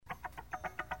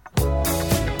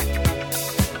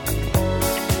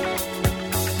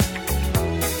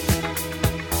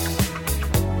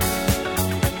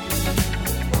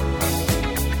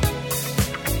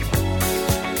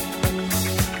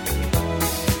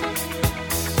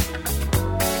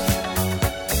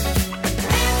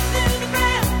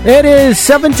It is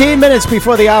 17 minutes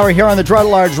before the hour here on the Dread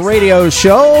Large Radio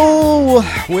Show.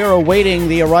 We're awaiting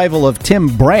the arrival of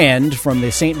Tim Brand from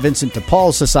the St. Vincent de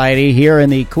Paul Society here in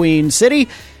the Queen City,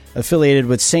 affiliated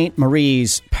with St.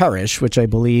 Mary's Parish, which I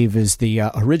believe is the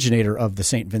originator of the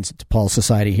St. Vincent de Paul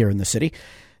Society here in the city.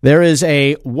 There is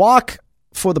a walk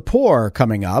for the poor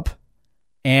coming up,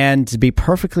 and to be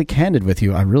perfectly candid with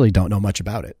you, I really don't know much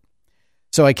about it.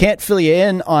 So I can't fill you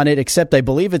in on it, except I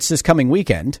believe it's this coming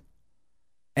weekend.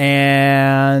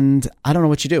 And I don't know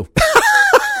what you do.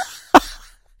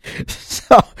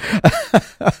 So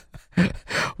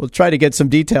we'll try to get some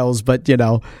details. But, you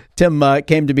know, Tim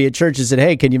came to me at church and said,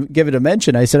 hey, can you give it a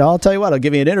mention? I said, I'll tell you what, I'll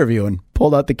give you an interview, and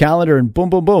pulled out the calendar and boom,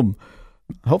 boom, boom.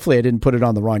 Hopefully I didn't put it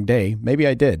on the wrong day. Maybe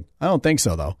I did. I don't think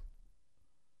so, though.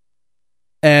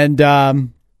 And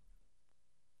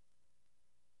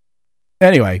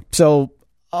anyway, so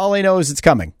all I know is it's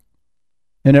coming.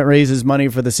 And it raises money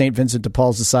for the St. Vincent de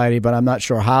Paul Society, but I'm not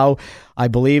sure how. I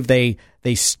believe they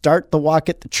start the walk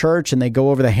at the church, and they go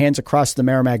over the hands across the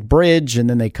Merrimack Bridge, and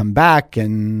then they come back,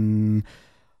 and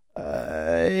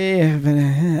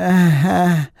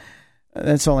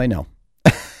that's all I know.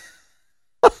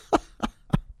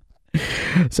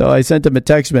 So I sent him a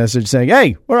text message saying,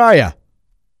 hey, where are you?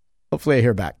 Hopefully I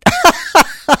hear back.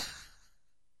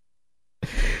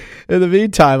 In the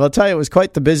meantime, I'll tell you, it was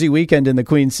quite the busy weekend in the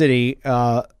Queen City.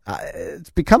 It's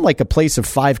become like a place of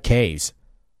 5Ks.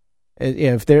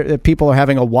 If people are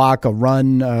having a walk, a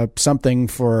run, something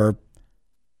for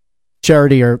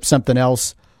charity or something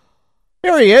else,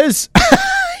 here he is.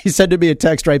 He sent me a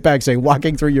text right back saying,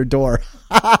 walking through your door.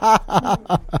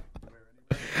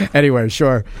 Anyway,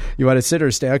 sure. You want to sit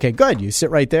or stay? Okay, good. You sit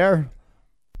right there.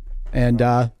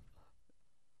 And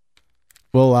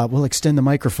we'll extend the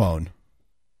microphone.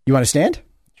 You want to stand?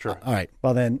 Sure. All right.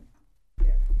 Well, then.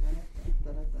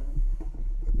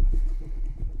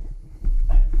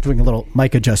 Doing a little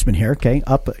mic adjustment here. Okay.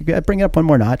 Up. Bring it up one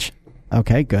more notch.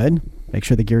 Okay, good. Make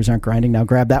sure the gears aren't grinding. Now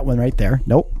grab that one right there.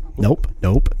 Nope. Nope.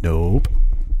 Nope. Nope.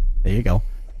 There you go.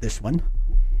 This one.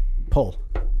 Pull.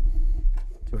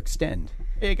 To extend.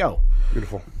 There you go.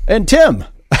 Beautiful. And Tim.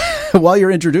 While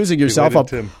you're introducing yourself,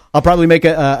 I'll probably make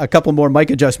a couple more mic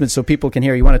adjustments so people can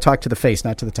hear. You want to talk to the face,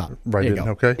 not to the top. Right. There you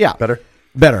go. Okay. Yeah.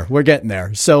 Better. We're getting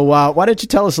there. So why don't you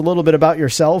tell us a little bit about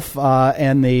yourself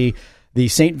and the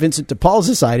St. Vincent de Paul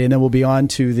Society, and then we'll be on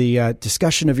to the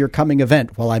discussion of your coming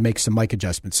event while I make some mic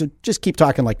adjustments. So just keep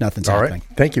talking like nothing's happening. All right.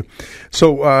 Thank you.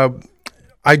 So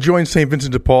I joined St.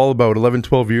 Vincent de Paul about 11,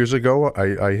 12 years ago.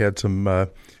 I had some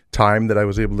time that I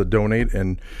was able to donate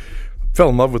and fell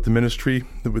in love with the ministry.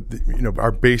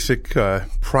 Our basic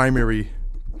primary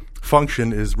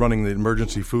function is running the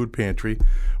emergency food pantry,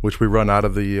 which we run out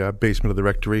of the basement of the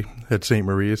rectory at St.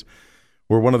 Marie's.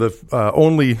 We're one of the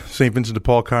only St. Vincent de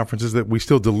Paul conferences that we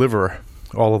still deliver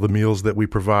all of the meals that we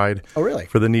provide. Oh, really?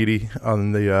 For the needy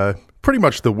on the pretty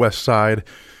much the west side.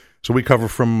 So we cover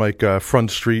from like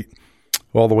Front Street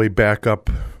all the way back up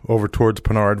over towards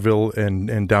Penardville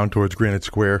and down towards Granite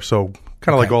Square. So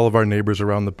kind of like all of our neighbors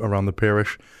around the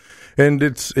parish. And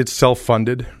it's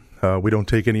self-funded. We don't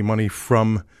take any money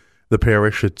from the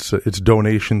parish. It's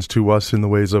donations to us in the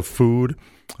ways of food,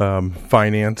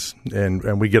 finance,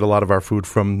 and we get a lot of our food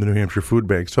from the New Hampshire Food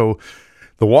Bank. So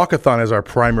the walkathon is our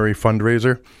primary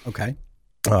fundraiser. Okay.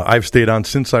 I've stayed on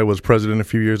since I was president a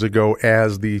few years ago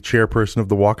as the chairperson of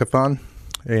the walkathon,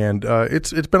 and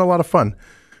it's been a lot of fun.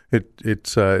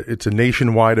 It's a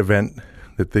nationwide event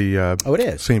that the it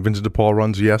is St. Vincent de Paul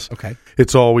runs. Yes. Okay.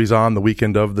 It's always on the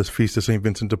weekend of the Feast of St.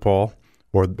 Vincent de Paul,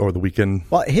 or the weekend.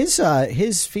 Well, his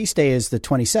feast day is the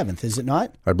 27th, is it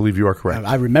not? I believe you are correct.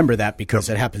 I remember that because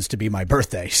it happens to be my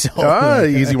birthday. So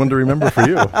easy one to remember for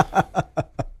you.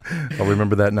 I'll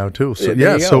remember that now too. So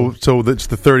so it's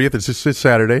the 30th. It's this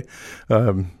Saturday.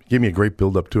 Gave me a great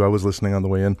build up too. I was listening on the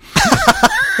way in.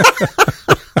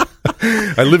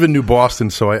 I live in New Boston,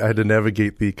 so I had to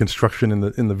navigate the construction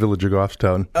in the village of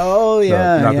Goffstown. Oh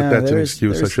yeah, not that that's an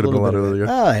excuse. I should have been a lot earlier.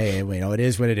 Oh, hey, it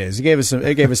is what it is. It gave us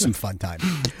some fun time.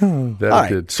 That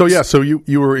did. Right. So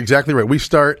you were exactly right. We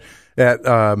start at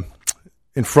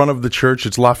in front of the church.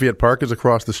 It's Lafayette Park is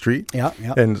across the street. Yeah.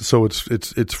 And so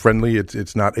it's friendly.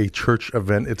 It's not a church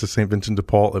event. It's a St. Vincent de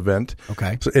Paul event.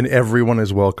 Okay. So, and everyone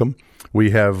is welcome.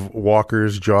 We have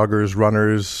walkers, joggers,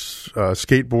 runners,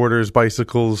 skateboarders,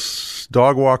 bicycles,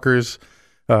 dog walkers,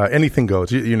 anything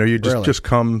goes. You just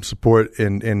come support,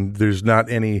 and there's not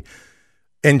any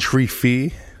entry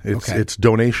fee. It's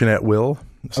donation at will.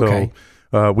 So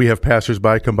we have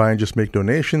passersby come by and just make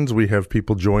donations. We have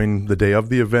people join the day of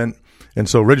the event. And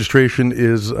so registration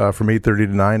is from 8:30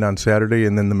 to 9 on Saturday,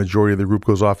 and then the majority of the group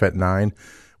goes off at 9.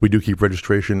 we do keep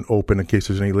registration open in case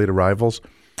there's any late arrivals.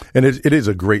 And it is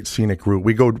a great scenic route.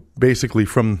 We go basically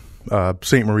from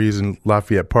St. Marie's and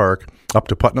Lafayette Park up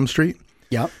to Putnam Street.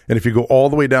 Yep. And if you go all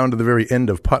the way down to the very end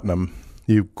of Putnam,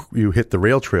 you hit the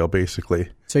rail trail basically.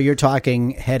 So you're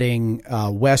talking heading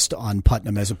west on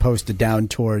Putnam as opposed to down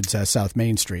towards South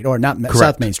Main Street, or not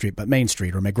South Main Street, but Main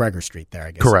Street or McGregor Street there,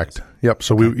 I guess. Correct. Yep.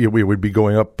 So we would be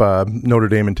going up Notre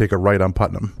Dame and take a right on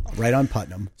Putnam. Right on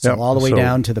Putnam. So yep. all the way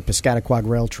down to the Piscataquag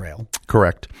Rail Trail.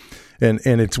 Correct. And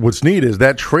it's what's neat is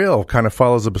that trail kind of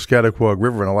follows the Piscataquag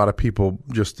River, and a lot of people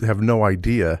just have no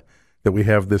idea that we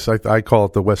have this. I call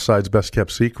it the West Side's best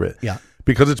kept secret. Yeah.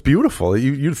 Because it's beautiful.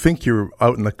 You'd think you're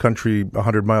out in the country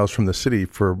 100 miles from the city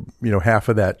for, half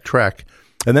of that trek.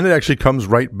 And then it actually comes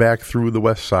right back through the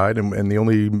west side. And the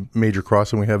only major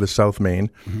crossing we have is South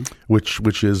Main, which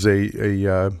is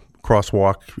a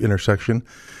crosswalk intersection.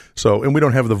 So, and we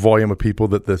don't have the volume of people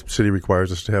that the city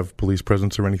requires us to have police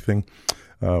presence or anything.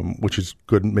 Which is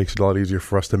good and makes it a lot easier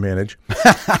for us to manage.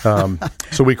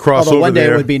 So we cross Although over one day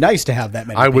there. it would be nice to have that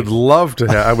many I people. would love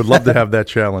to have that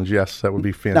challenge. Yes, that would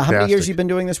be fantastic. Now, how many years have you been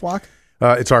doing this walk?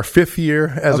 It's our 5th year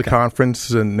as a conference,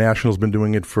 and National's been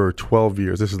doing it for 12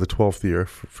 years. This is the 12th year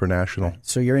for National.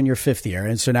 So you're in your 5th year,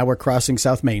 and so now we're crossing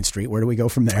South Main Street. Where do we go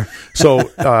from there? So,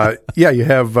 you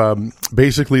have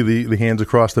basically the hands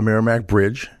across the Merrimack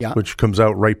Bridge, which comes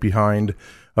out right behind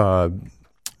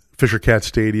Fisher Cat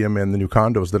Stadium and the new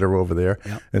condos that are over there.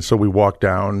 Yep. And so we walk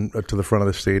down to the front of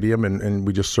the stadium and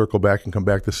we just circle back and come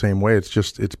back the same way.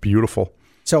 It's beautiful.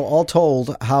 So all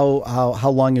told, how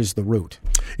long is the route?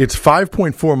 It's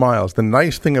 5.4 miles. The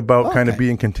nice thing about kind of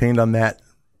being contained on that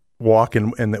walk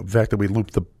and the fact that we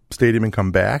loop the stadium and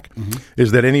come back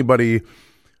is that anybody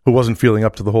who wasn't feeling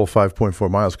up to the whole 5.4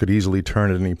 miles could easily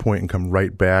turn at any point and come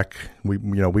right back. We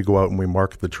go out and we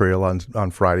mark the trail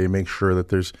on Friday and make sure that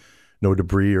there's no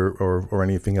debris or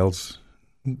anything else.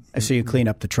 So you clean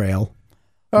up the trail,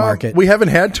 mark it. We haven't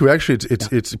had to actually.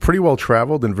 It's pretty well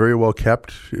traveled and very well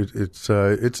kept.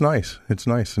 It's nice. It's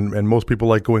nice, and most people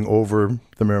like going over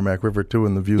the Merrimack River too,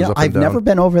 and the views up and I've down. never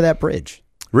been over that bridge.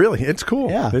 Really, it's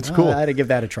cool. Yeah, it's cool. I had to give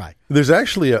that a try. There's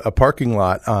actually a parking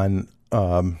lot on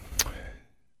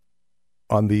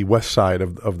the west side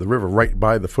of the river, right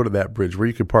by the foot of that bridge, where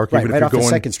you could park. Right, even right if you're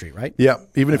off going, the 2nd Street, right? Yeah,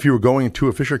 even if you were going to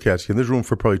a Fisher Cat game, there's room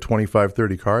for probably 25,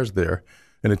 30 cars there,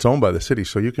 and it's owned by the city,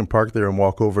 so you can park there and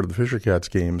walk over to the Fisher Cats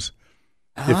games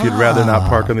if you'd rather not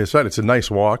park on the other side. It's a nice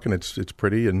walk, and it's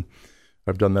pretty, and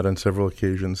I've done that on several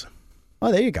occasions.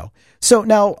 Oh, there you go. So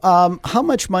now, how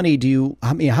much money do you?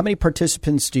 How many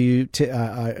participants do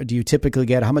you typically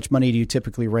get? How much money do you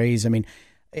typically raise? I mean,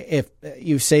 if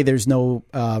you say there's no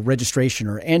registration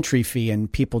or entry fee and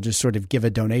people just sort of give a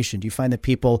donation, do you find that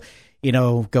people,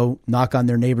 go knock on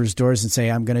their neighbors' doors and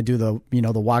say, I'm going to do the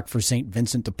walk for St.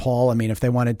 Vincent de Paul? I mean, if they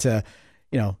wanted to,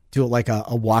 do it like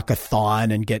a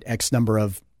walk-a-thon and get X number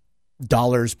of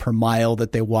dollars per mile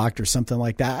that they walked or something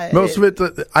like that. Most of it,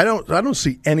 I don't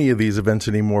see any of these events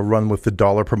anymore run with the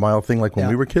dollar per mile thing like when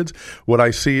we were kids. What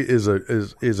I see is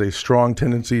a strong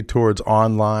tendency towards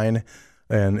online.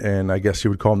 And I guess you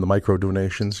would call them the micro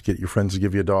donations. Get your friends to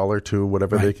give you $1 to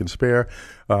whatever they can spare.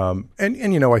 And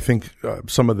I think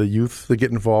some of the youth that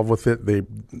get involved with it,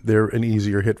 they're an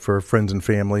easier hit for friends and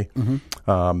family.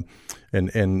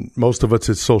 And most of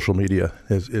it's social media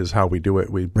is how we do it.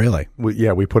 We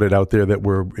put it out there that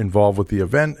we're involved with the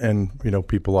event, and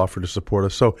people offer to support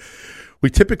us. So we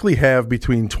typically have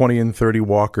between 20 and 30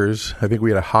 walkers. I think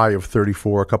we had a high of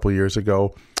 34 a couple of years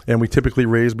ago. And we typically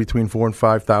raise between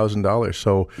 $4,000 and $5,000.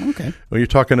 So when you're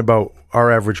talking about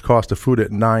our average cost of food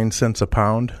at 9 cents a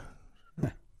pound,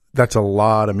 that's a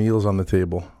lot of meals on the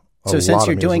table. So since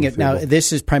you're doing it now,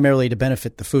 this is primarily to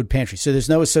benefit the food pantry. So there's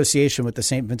no association with the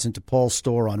St. Vincent de Paul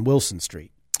store on Wilson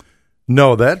Street.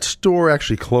 No, that store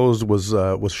actually closed,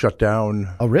 was shut down.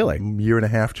 Oh, really? A year and a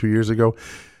half, 2 years ago.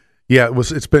 Yeah,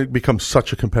 it's become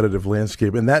such a competitive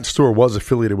landscape, and that store was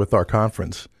affiliated with our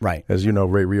conference. Right, as you know,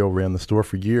 Ray Rio ran the store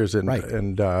for years, and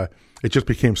it just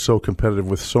became so competitive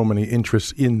with so many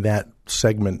interests in that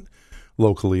segment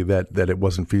locally that it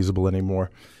wasn't feasible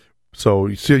anymore. So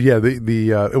yeah,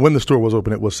 when the store was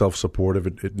open, it was self-supportive.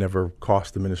 It never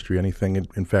cost the ministry anything.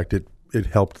 In fact, it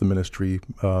helped the ministry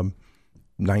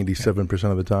 97%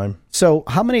 of the time. So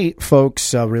how many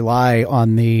folks rely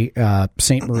on the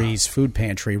St. Marie's Food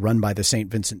Pantry run by the St.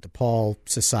 Vincent de Paul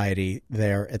Society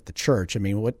there at the church? I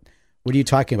mean, what are you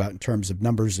talking about in terms of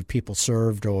numbers of people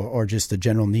served or just the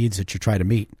general needs that you try to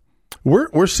meet?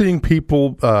 We're seeing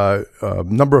people,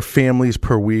 number of families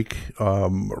per week,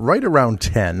 right around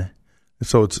 10.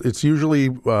 So it's usually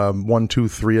 1, 2,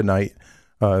 3 a night,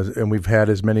 and we've had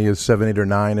as many as 7, 8, or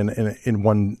 9 in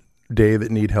one day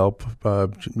that need help,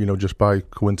 just by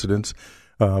coincidence.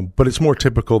 But it's more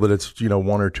typical that it's,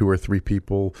 one or two or three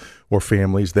people or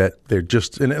families that they're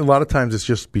just, and a lot of times it's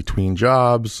just between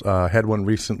jobs. Had one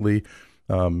recently,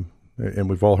 and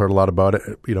we've all heard a lot about it.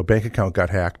 Bank account got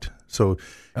hacked. So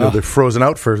they're frozen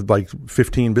out for like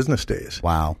 15 business days.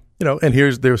 Wow. And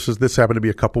this happened to be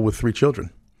a couple with 3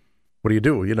 children. What do you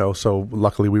do? So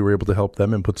luckily we were able to help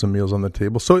them and put some meals on the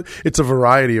table. So it's a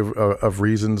variety of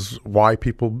reasons why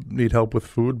people need help with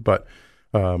food, but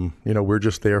we're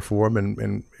just there for them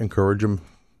and encourage them.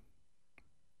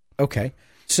 Okay.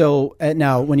 So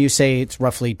now when you say it's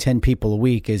roughly 10 people a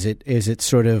week, is it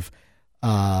sort of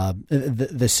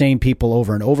the same people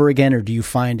over and over again, or do you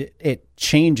find it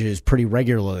changes pretty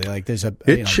regularly? Like there's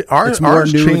it's more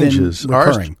ours new changes. than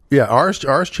recurring.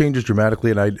 Ours changes dramatically,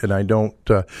 and I don't.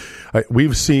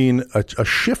 We've seen a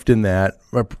shift in that.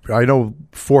 I know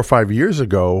 4 or 5 years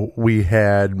ago we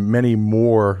had many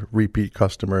more repeat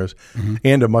customers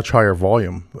and a much higher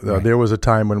volume. Right. There was a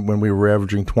time when we were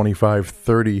averaging 25,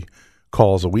 30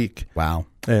 calls a week. Wow.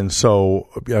 And so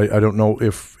I don't know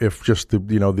if just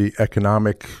the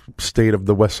economic state of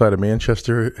the west side of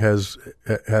Manchester has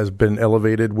been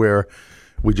elevated where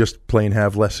we just plain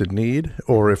have less in need,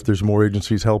 or if there's more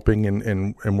agencies helping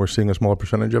and we're seeing a smaller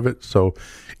percentage of it. So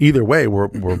either way,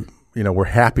 we're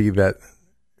happy that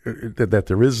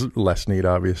there is less need,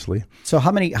 obviously. So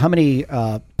how many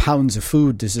pounds of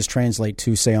food does this translate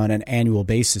to, say, on an annual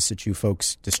basis that you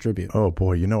folks distribute? Oh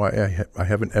boy, I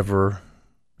haven't ever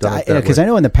done it that way. Because I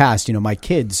know in the past, my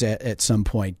kids at some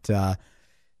point,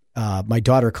 my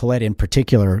daughter Colette in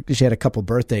particular, she had a couple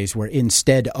birthdays where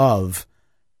instead of,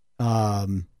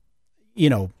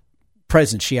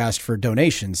 presents, she asked for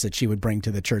donations that she would bring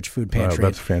to the church food pantry. Wow,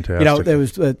 that's fantastic. There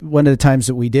was one of the times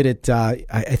that we did it.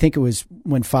 I think it was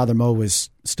when Father Mo was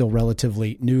still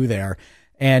relatively new there.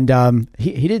 And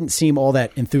he didn't seem all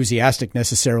that enthusiastic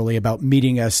necessarily about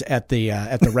meeting us at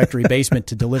the rectory basement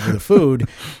to deliver the food,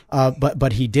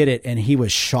 but he did it, and he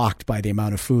was shocked by the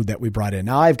amount of food that we brought in.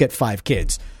 Now I've got 5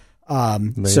 kids,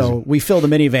 so we fill the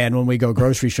minivan when we go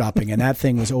grocery shopping, and that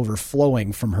thing was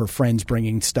overflowing from her friends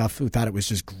bringing stuff who thought it was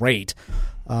just great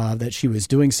that she was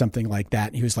doing something like that.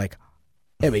 And he was like,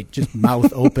 just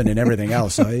mouth open and everything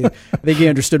else. So I think he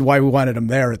understood why we wanted him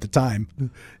there at the time.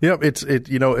 Yeah,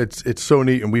 it's so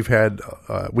neat, and we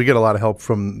get a lot of help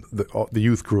from the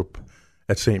youth group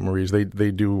at St. Marie's.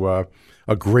 They do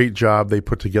a great job. They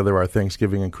put together our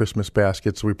Thanksgiving and Christmas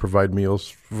baskets. We provide meals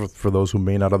for those who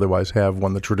may not otherwise have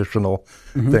one, the traditional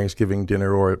Thanksgiving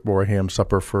dinner or a ham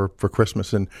supper for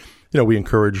Christmas. And we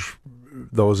encourage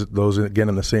those again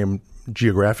in the same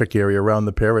geographic area around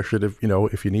the parish that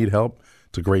if you need help,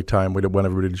 it's a great time. We want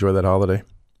everybody to enjoy that holiday.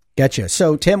 Gotcha.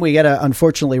 So, Tim, we got to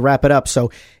unfortunately wrap it up. So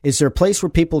is there a place where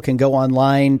people can go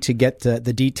online to get the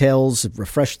details,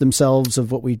 refresh themselves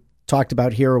of what we talked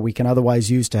about here, or we can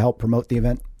otherwise use to help promote the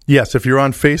event? Yes. If you're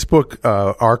on Facebook,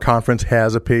 our conference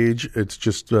has a page. It's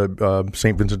just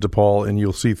St. Vincent de Paul, and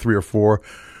you'll see 3 or 4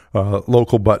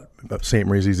 local, but St.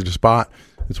 Marie's easy to spot.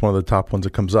 It's one of the top ones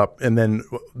that comes up. And then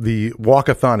the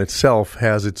walkathon itself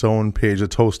has its own page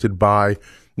that's hosted by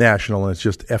National, and it's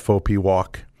just FOP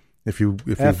Walk. If you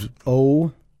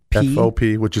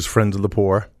FOP, which is Friends of the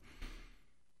Poor.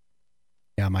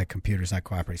 Yeah, my computer's not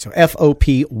cooperating. So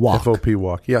FOP Walk. FOP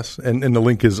Walk, yes. And the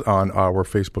link is on our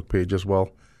Facebook page as well.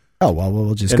 Oh, well,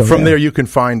 we'll just go from there. There you can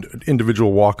find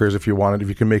individual walkers if you want it. If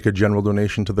you can make a general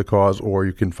donation to the cause, or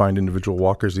you can find individual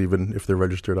walkers even if they're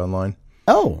registered online.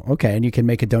 Oh, okay. And you can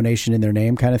make a donation in their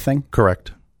name kind of thing?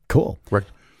 Correct. Cool. Correct.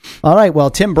 All right.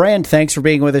 Well, Tim Brand, thanks for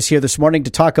being with us here this morning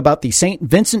to talk about the St.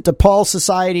 Vincent de Paul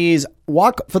Society's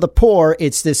Walk for the Poor.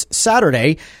 It's this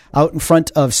Saturday out in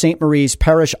front of St. Marie's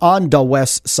Parish on the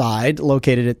west side,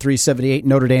 located at 378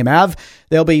 Notre Dame Ave.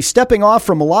 They'll be stepping off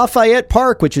from Lafayette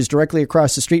Park, which is directly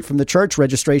across the street from the church.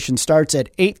 Registration starts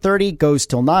at 8:30, goes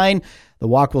till 9. The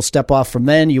walk will step off from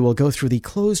then. You will go through the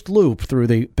closed loop through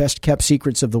the best-kept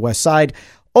secrets of the west side,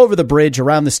 over the bridge,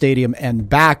 around the stadium, and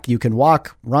back. You can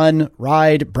walk, run,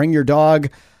 ride, bring your dog.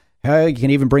 You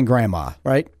can even bring grandma,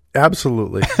 right?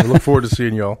 Absolutely. We look forward to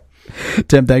seeing you all.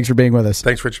 Tim, thanks for being with us.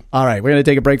 Thanks, Rich. All right, we're going to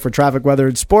take a break for traffic, weather,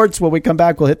 and sports. When we come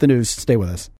back, we'll hit the news. Stay with us.